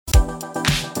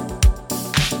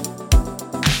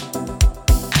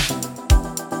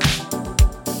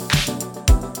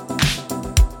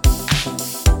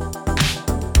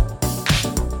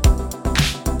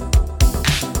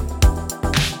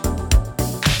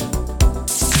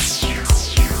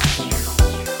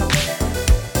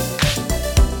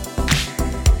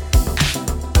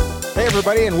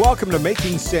everybody, and welcome to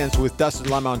Making Sense with Dustin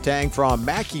Lamontang from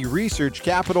Mackey Research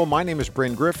Capital. My name is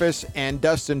Bryn Griffiths, and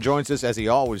Dustin joins us as he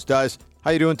always does. How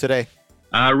you doing today?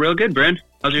 Real good, Bryn.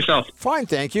 How's yourself? Fine,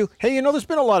 thank you. Hey, there's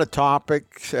been a lot of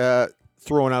topics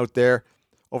thrown out there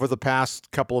over the past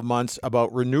couple of months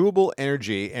about renewable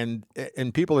energy, and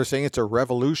people are saying it's a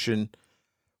revolution.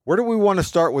 Where do we want to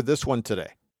start with this one today?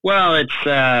 Well, it's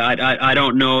I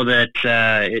don't know that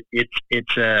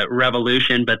it's a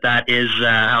revolution, but that is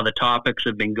how the topics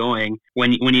have been going.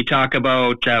 When you talk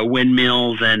about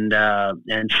windmills and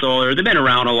solar, they've been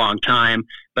around a long time,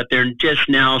 but they're just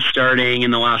now starting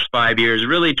in the last 5 years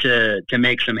really to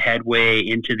make some headway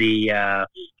into the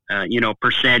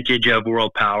percentage of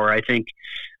world power. I think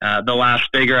the last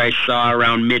figure I saw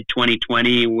around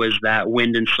mid-2020 was that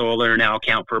wind and solar now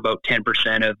account for about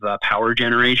 10% of power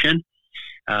generation.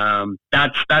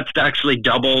 That's actually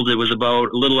doubled. It was about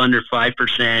a little under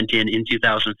 5% in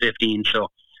 2015. So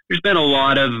there's been a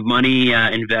lot of money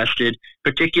invested,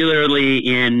 particularly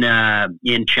in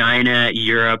China,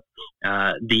 Europe,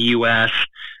 the U.S.,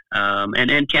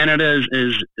 and Canada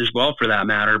as well for that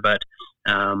matter. But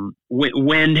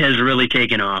wind has really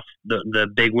taken off. The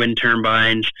big wind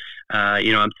turbines.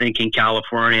 I'm thinking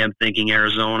California. I'm thinking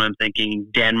Arizona. I'm thinking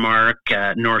Denmark,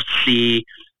 North Sea.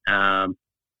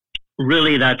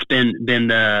 Really, that's been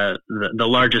the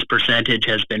largest percentage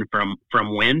has been from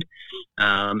wind,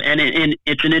 and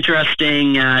it's an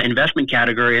interesting investment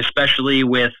category, especially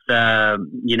with a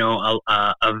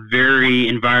very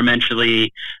environmentally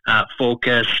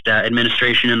focused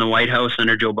administration in the White House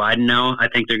under Joe Biden now. I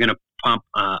think they're going to pump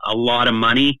a lot of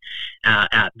money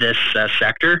at this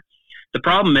sector. The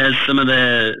problem is some of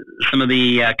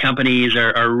the companies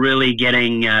are really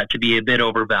getting to be a bit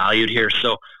overvalued here.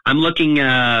 So I'm looking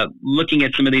at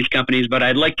some of these companies, but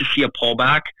I'd like to see a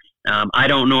pullback. I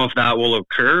don't know if that will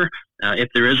occur. If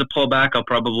there is a pullback, I'll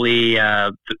probably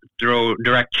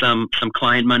direct some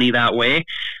client money that way.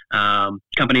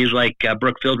 Companies like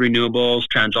Brookfield Renewables,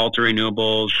 TransAlta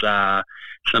Renewables,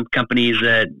 some companies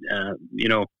that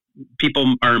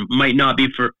people might not be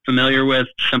familiar with,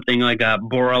 something like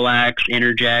Boralex,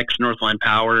 Energex, Northland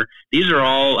Power. These are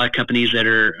all companies that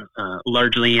are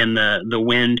largely in the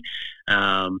wind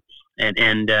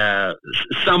and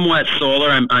somewhat solar.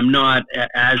 I'm not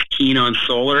as keen on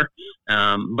solar,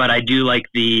 but I do like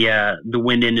the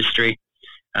wind industry.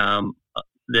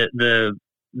 The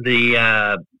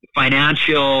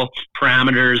financial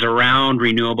parameters around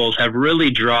renewables have really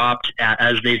dropped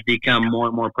as they've become more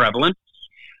and more prevalent.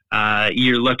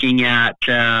 You're looking at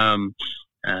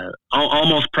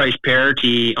almost price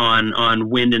parity on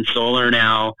wind and solar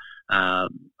now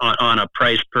on a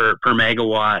price per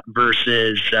megawatt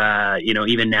versus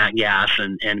even nat gas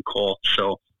and coal.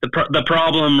 So the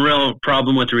real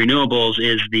problem with renewables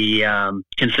is the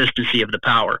consistency of the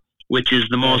power, which is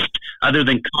the most, other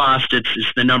than cost,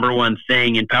 it's the number one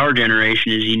thing in power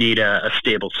generation is you need a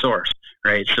stable source.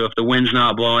 Right. So if the wind's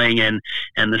not blowing and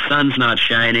the sun's not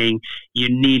shining, you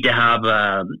need to have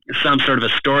some sort of a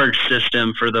storage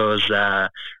system for those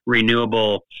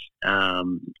renewable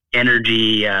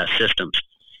energy systems.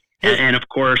 And of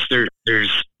course,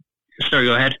 there's. Sorry,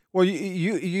 go ahead. Well,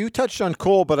 you touched on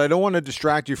coal, but I don't want to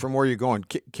distract you from where you're going.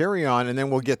 Carry on, and then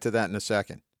we'll get to that in a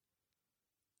second.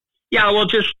 Yeah, well,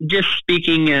 just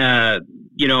speaking,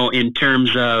 in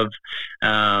terms of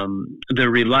the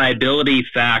reliability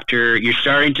factor, you're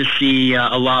starting to see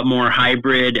a lot more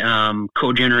hybrid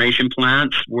cogeneration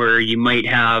plants where you might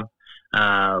have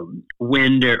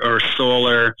wind or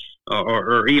solar,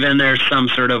 or even there's some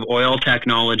sort of oil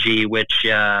technology which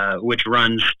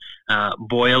runs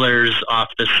boilers off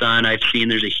the sun. I've seen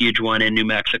there's a huge one in New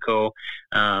Mexico.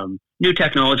 New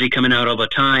technology coming out all the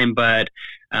time, but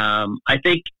I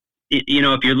think.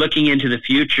 If you're looking into the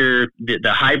future,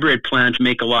 the hybrid plants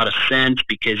make a lot of sense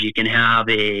because you can have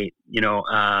a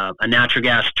natural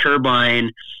gas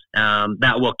turbine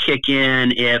that will kick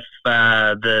in if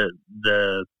the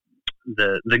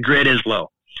grid is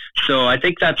low. So I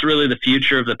think that's really the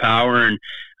future of the power, and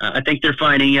I think they're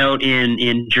finding out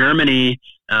in Germany.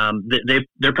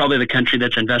 They're probably the country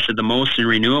that's invested the most in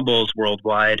renewables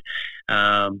worldwide.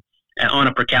 On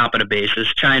a per capita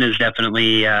basis. China is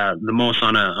definitely the most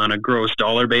on a gross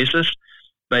dollar basis,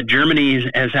 but Germany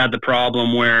has had the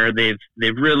problem where they've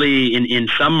really in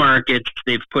some markets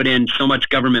they've put in so much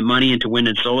government money into wind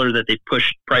and solar that they've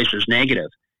pushed prices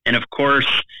negative. And of course,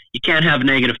 you can't have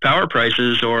negative power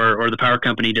prices or the power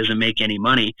company doesn't make any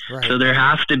money. Right. So there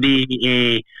has to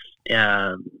be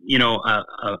a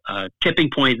tipping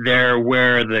point there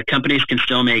where the companies can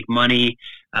still make money.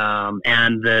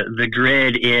 And the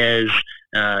grid is,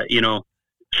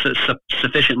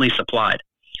 sufficiently supplied.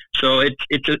 So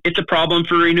it's a problem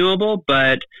for renewable,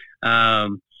 but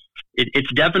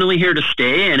it's definitely here to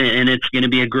stay, and it's going to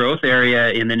be a growth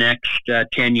area in the next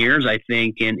 10 years, I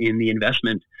think, in the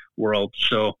investment world.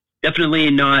 So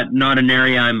definitely not an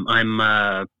area I'm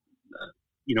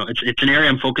it's an area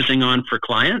I'm focusing on for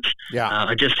clients. Yeah.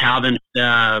 I just haven't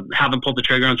pulled the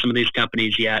trigger on some of these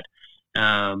companies yet,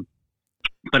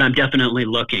 but I'm definitely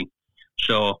looking.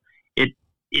 So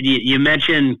you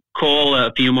mentioned coal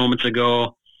a few moments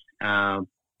ago. I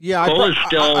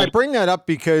bring that up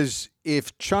because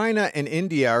if China and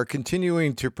India are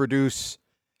continuing to produce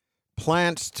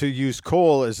plants to use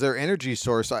coal as their energy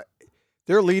source,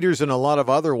 they're leaders in a lot of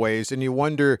other ways, and you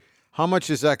wonder how much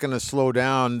is that going to slow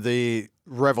down the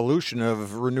revolution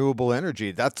of renewable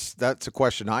energy? That's a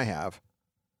question I have.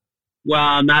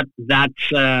 Well, that's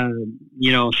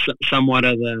somewhat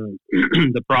of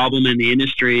the problem in the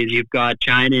industry is you've got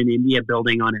China and India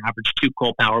building on average 2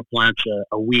 coal power plants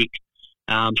a week.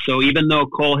 So even though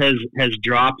coal has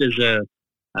dropped as a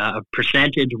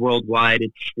percentage worldwide,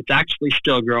 it's actually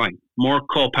still growing. More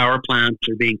coal power plants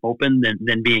are being opened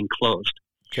than being closed.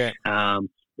 Okay.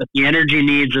 But the energy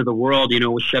needs of the world,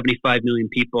 with 75 million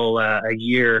people a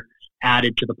year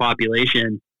added to the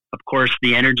population, of course,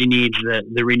 the energy needs,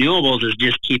 the renewables is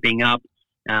just keeping up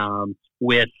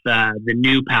with the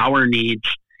new power needs.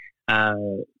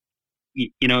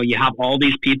 You have all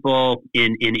these people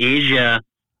in Asia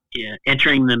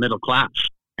entering the middle class,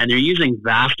 and they're using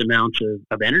vast amounts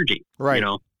of energy. Right.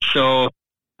 So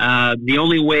the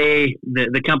only way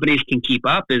the companies can keep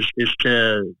up is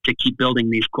to keep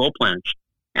building these coal plants.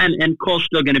 And coal's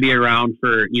still going to be around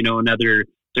for, another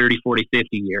 30, 40,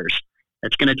 50 years.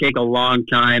 It's going to take a long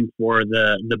time for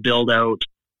the build out.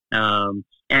 And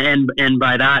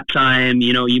by that time,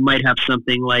 you might have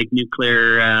something like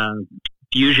nuclear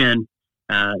fusion.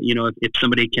 If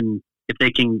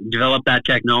they can develop that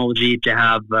technology to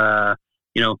have,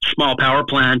 small power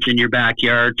plants in your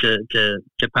backyard to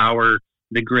power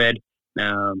the grid,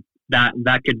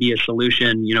 that could be a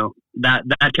solution. That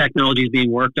technology is being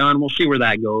worked on. We'll see where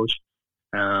that goes.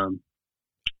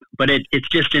 But it's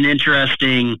just an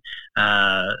interesting.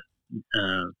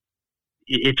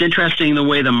 It's interesting the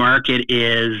way the market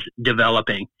is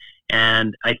developing,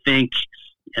 and I think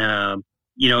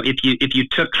if you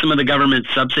took some of the government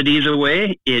subsidies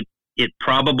away, it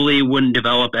probably wouldn't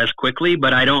develop as quickly.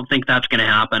 But I don't think that's going to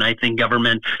happen. I think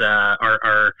governments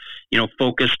are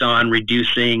focused on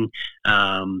reducing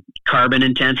carbon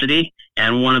intensity,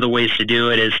 and one of the ways to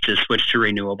do it is to switch to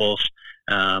renewables.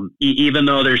 Even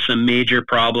though there's some major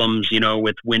problems,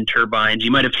 with wind turbines,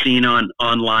 you might have seen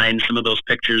online some of those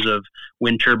pictures of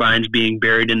wind turbines being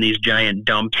buried in these giant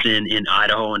dumps in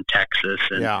Idaho and Texas.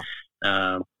 And,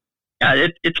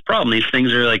 it's a problem. These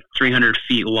things are like 300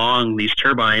 feet long, these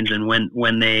turbines, and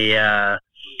when they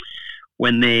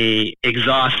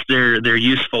exhaust their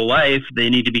useful life, they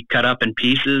need to be cut up in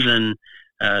pieces, and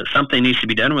something needs to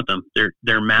be done with them.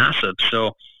 They're massive.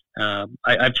 So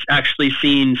I've actually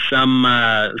seen some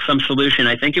solution.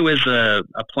 I think it was a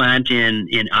plant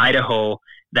in Idaho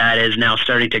that is now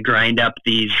starting to grind up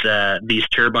these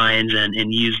turbines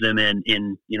and use them in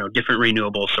different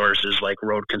renewable sources like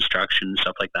road construction and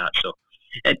stuff like that. So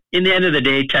in the end of the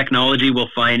day, technology will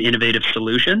find innovative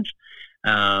solutions,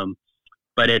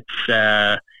 but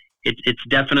it's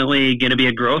definitely going to be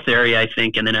a growth area, I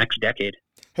think, in the next decade.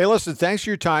 Hey, listen, thanks for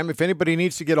your time. If anybody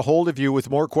needs to get a hold of you with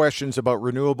more questions about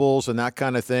renewables and that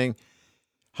kind of thing,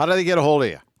 how do they get a hold of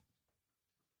you?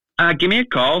 Give me a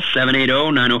call,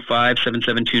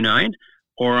 780-905-7729,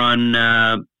 or on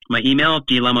my email,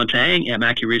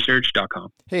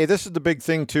 dlamontagne@mackeyresearch.com. Hey, this is the big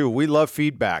thing, too. We love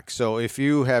feedback. So if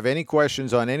you have any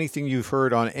questions on anything you've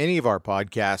heard on any of our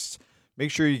podcasts, make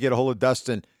sure you get a hold of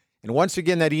Dustin. And once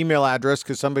again, that email address,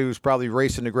 because somebody was probably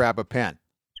racing to grab a pen.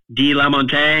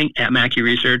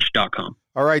 dlamontagne@mackeyresearch.com.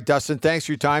 All right, Dustin, thanks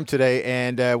for your time today,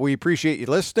 and we appreciate you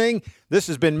listening. This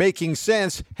has been Making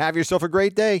Sense. Have yourself a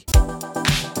great day.